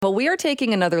Well, we are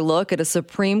taking another look at a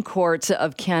Supreme Court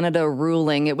of Canada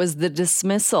ruling. It was the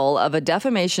dismissal of a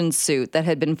defamation suit that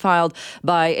had been filed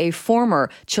by a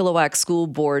former Chilliwack School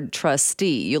Board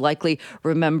trustee. You likely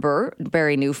remember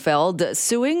Barry Neufeld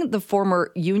suing the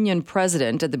former union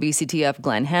president at the BCTF,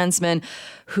 Glenn Hansman,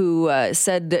 who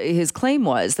said his claim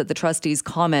was that the trustee's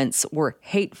comments were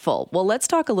hateful. Well, let's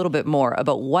talk a little bit more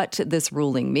about what this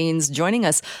ruling means. Joining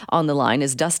us on the line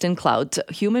is Dustin Clout,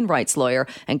 human rights lawyer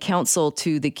and counsel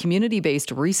to the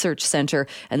Community-Based Research Centre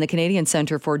and the Canadian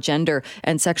Centre for Gender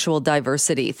and Sexual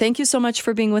Diversity. Thank you so much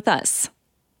for being with us.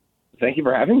 Thank you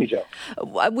for having me, Joe.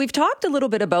 We've talked a little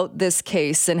bit about this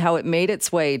case and how it made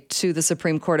its way to the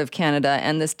Supreme Court of Canada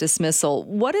and this dismissal.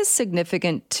 What is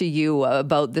significant to you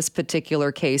about this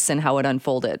particular case and how it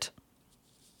unfolded?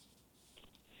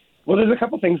 Well, there's a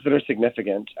couple things that are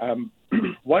significant.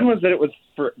 One was that it was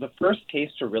for the first case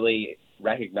to really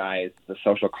recognize the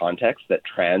social context that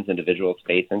trans individuals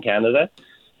face in Canada,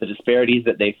 the disparities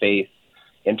that they face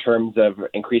in terms of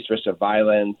increased risk of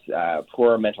violence,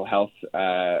 poor mental health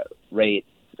rates,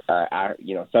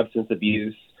 substance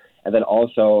abuse, and then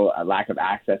also a lack of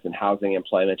access in housing,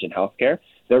 employment, and healthcare.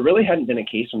 There really hadn't been a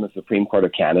case from the Supreme Court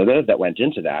of Canada that went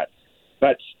into that.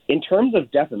 But in terms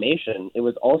of defamation, it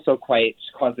was also quite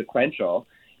consequential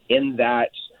in that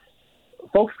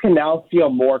folks can now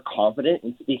feel more confident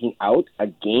in speaking out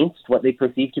against what they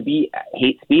perceive to be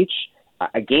hate speech,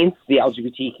 against the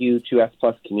LGBTQ2S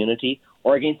plus community,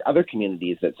 or against other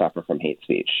communities that suffer from hate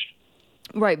speech.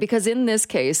 Right, because in this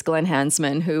case, Glenn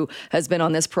Hansman, who has been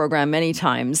on this program many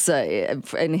times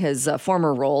in his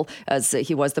former role as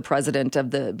he was the president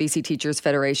of the BC Teachers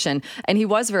Federation, and he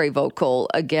was very vocal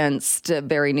against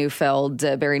Barry Neufeld.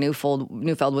 Barry Neufeld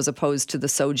was opposed to the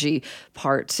SOGI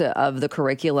part of the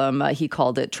curriculum. He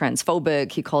called it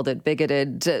transphobic. He called it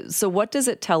bigoted. So what does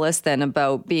it tell us then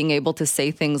about being able to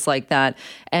say things like that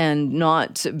and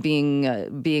not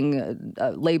being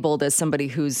labeled as somebody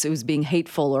who's being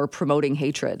hateful or promoting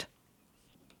hatred?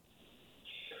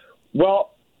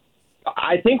 Well,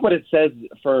 I think what it says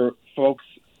for folks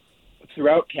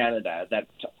throughout Canada that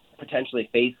potentially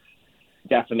face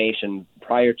defamation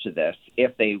prior to this,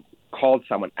 if they called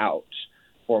someone out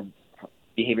for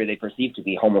behavior they perceive to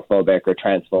be homophobic or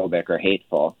transphobic or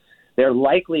hateful, they're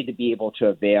likely to be able to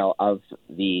avail of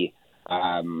the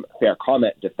fair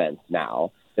comment defense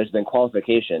now. There's been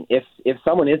qualification. If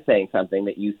someone is saying something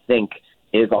that you think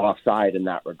is offside in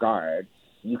that regard,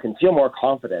 you can feel more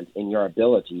confident in your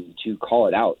ability to call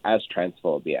it out as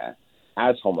transphobia,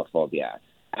 as homophobia,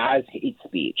 as hate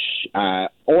speech.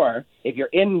 Or if you're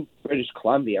in British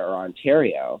Columbia or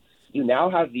Ontario, you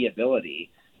now have the ability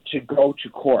to go to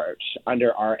court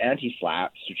under our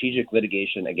anti-SLAPP strategic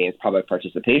litigation against public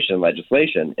participation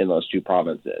legislation in those two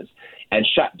provinces and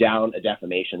shut down a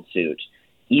defamation suit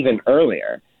even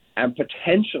earlier and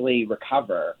potentially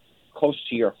recover close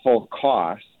to your full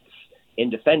costs in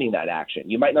defending that action.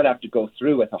 You might not have to go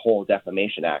through with a whole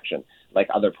defamation action like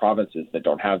other provinces that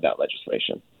don't have that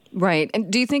legislation. Right. And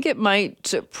do you think it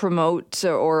might promote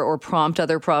or prompt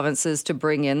other provinces to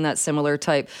bring in that similar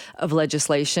type of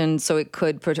legislation so it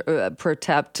could prevent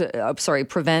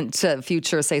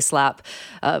future, say,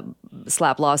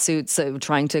 SLAPP lawsuits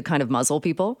trying to kind of muzzle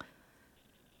people?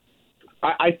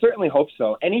 I certainly hope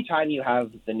so. Anytime you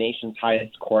have the nation's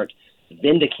highest court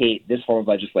vindicate this form of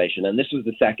legislation, and this was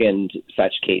the second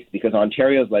such case because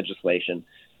Ontario's legislation,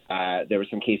 there were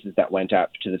some cases that went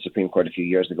up to the Supreme Court a few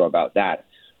years ago about that.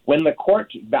 When the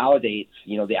court validates,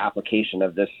 the application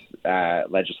of this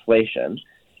legislation,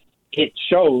 it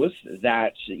shows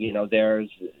that, there's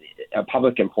a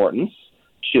public importance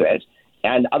to it.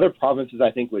 And other provinces,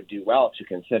 I think, would do well to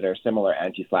consider similar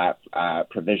anti-SLAPP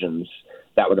provisions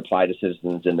that would apply to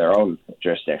citizens in their own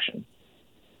jurisdiction.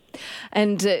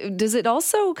 And does it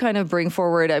also kind of bring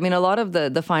forward, a lot of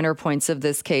the finer points of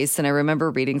this case, and I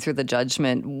remember reading through the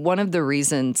judgment, one of the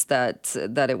reasons that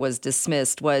it was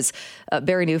dismissed was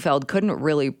Barry Neufeld couldn't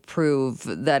really prove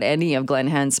that any of Glenn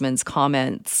Hansman's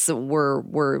comments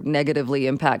were negatively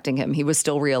impacting him. He was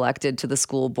still reelected to the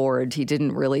school board. He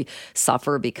didn't really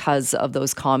suffer because of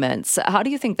those comments. How do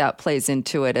you think that plays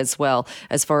into it as well,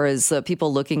 as far as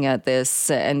people looking at this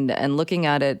and looking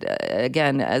at it,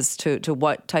 again, as to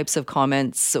what types of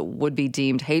comments would be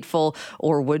deemed hateful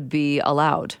or would be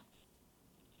allowed?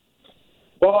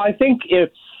 Well, I think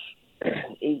it's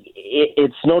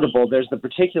notable. There's the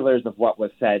particulars of what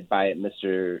was said by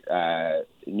Mr.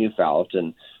 Neufeld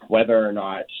and whether or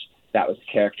not that was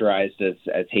characterized as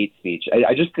hate speech.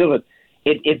 I just feel that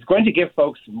it's going to give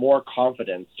folks more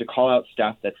confidence to call out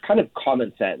stuff that's kind of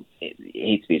common sense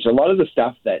hate speech. A lot of the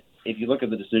stuff that, if you look at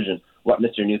the decision, what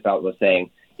Mr. Neufeld was saying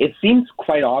it seems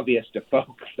quite obvious to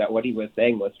folks that what he was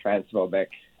saying was transphobic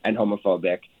and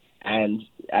homophobic, and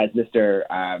as Mr.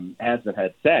 Hansen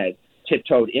had said,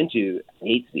 tiptoed into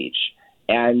hate speech.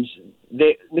 And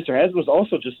Mr. Hansen was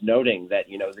also just noting that,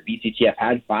 the BCTF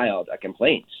had filed a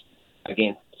complaint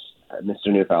against Mr.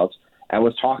 Neufeld and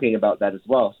was talking about that as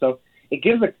well. So it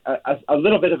gives a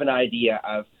little bit of an idea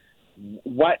of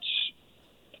what,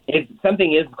 if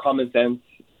something is common sense,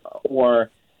 or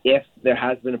if there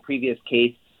has been a previous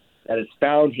case that has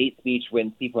found hate speech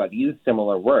when people have used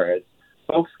similar words,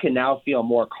 folks can now feel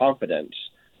more confident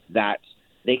that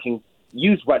they can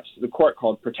use what the court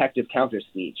called protective counter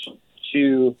speech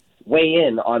to weigh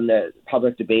in on the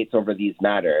public debates over these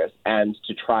matters and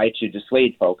to try to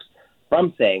dissuade folks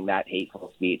from saying that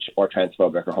hateful speech or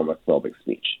transphobic or homophobic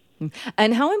speech.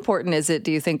 And how important is it,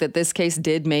 do you think, that this case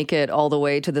did make it all the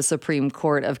way to the Supreme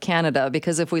Court of Canada?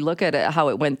 Because if we look at how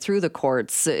it went through the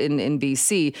courts in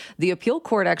BC, the appeal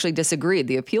court actually disagreed.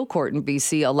 The appeal court in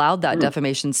BC allowed that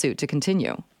defamation suit to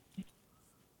continue.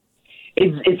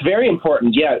 It's very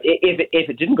important, yeah. If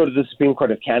it didn't go to the Supreme Court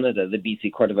of Canada, the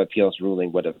BC Court of Appeals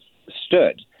ruling would have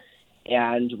stood,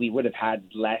 and we would have had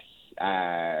less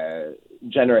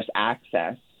generous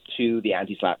access to the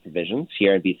anti-SLAPP provisions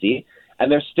here in BC.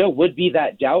 And there still would be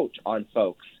that doubt on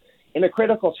folks in a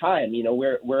critical time.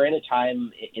 We're in a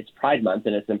time, it's Pride Month,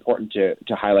 and it's important to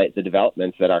highlight the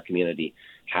developments that our community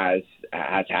has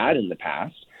had in the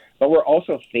past. But we're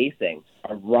also facing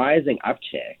a rising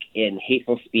uptick in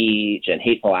hateful speech and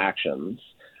hateful actions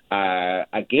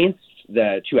against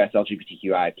the 2S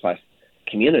LGBTQI plus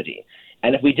community.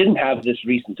 And if we didn't have this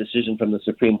recent decision from the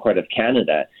Supreme Court of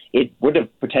Canada, it would have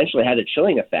potentially had a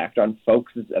chilling effect on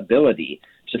folks' ability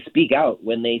to speak out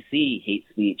when they see hate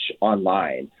speech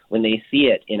online, when they see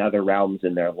it in other realms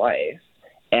in their life.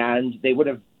 And they would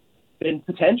have been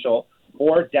potential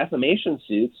for defamation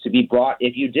suits to be brought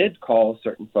if you did call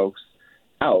certain folks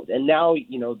out. And now,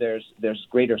 there's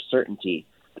greater certainty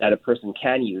that a person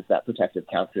can use that protective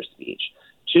counter speech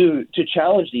to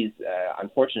challenge these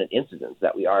unfortunate incidents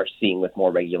that we are seeing with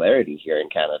more regularity here in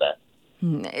Canada.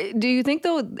 Do you think,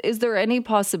 though, is there any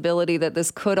possibility that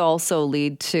this could also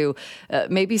lead to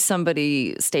maybe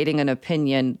somebody stating an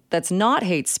opinion that's not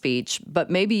hate speech, but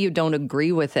maybe you don't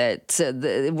agree with it?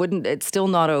 It's still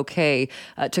not okay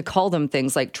to call them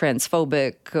things like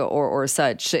transphobic or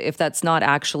such if that's not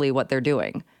actually what they're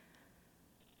doing?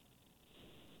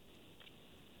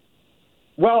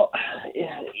 Well,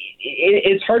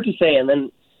 it's hard to say, and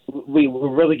then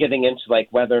we're really getting into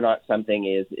whether or not something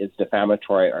is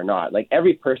defamatory or not.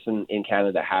 Every person in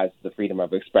Canada has the freedom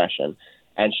of expression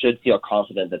and should feel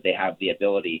confident that they have the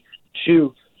ability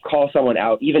to call someone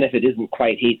out, even if it isn't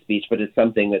quite hate speech, but it's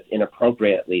something that's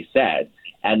inappropriately said,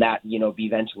 and that, be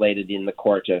ventilated in the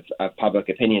court of public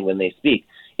opinion when they speak.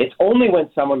 It's only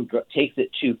when someone takes it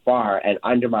too far and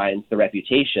undermines the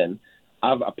reputation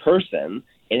of a person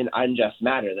in an unjust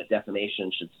manner that defamation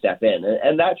should step in.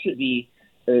 And that should be,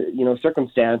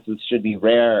 circumstances should be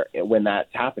rare when that's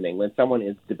happening, when someone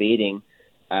is debating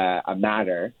a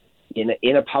matter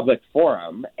in a public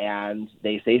forum and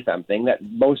they say something that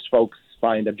most folks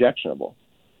find objectionable.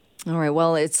 All right.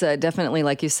 Well, it's definitely,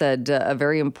 like you said, a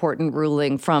very important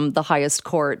ruling from the highest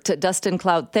court. Dustin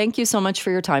Clout, thank you so much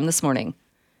for your time this morning.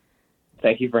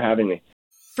 Thank you for having me.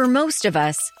 For most of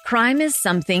us, crime is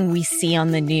something we see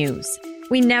on the news.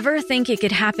 We never think it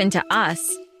could happen to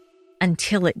us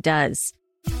until it does.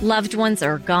 Loved ones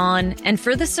are gone, and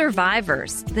for the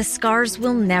survivors, the scars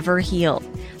will never heal.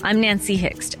 I'm Nancy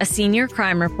Hixt, a senior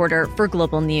crime reporter for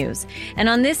Global News. And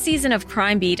on this season of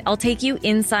Crime Beat, I'll take you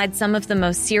inside some of the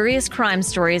most serious crime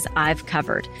stories I've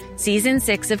covered. Season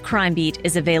 6 of Crime Beat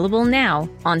is available now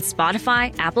on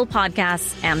Spotify, Apple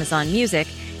Podcasts, Amazon Music,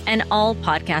 and all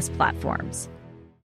podcast platforms.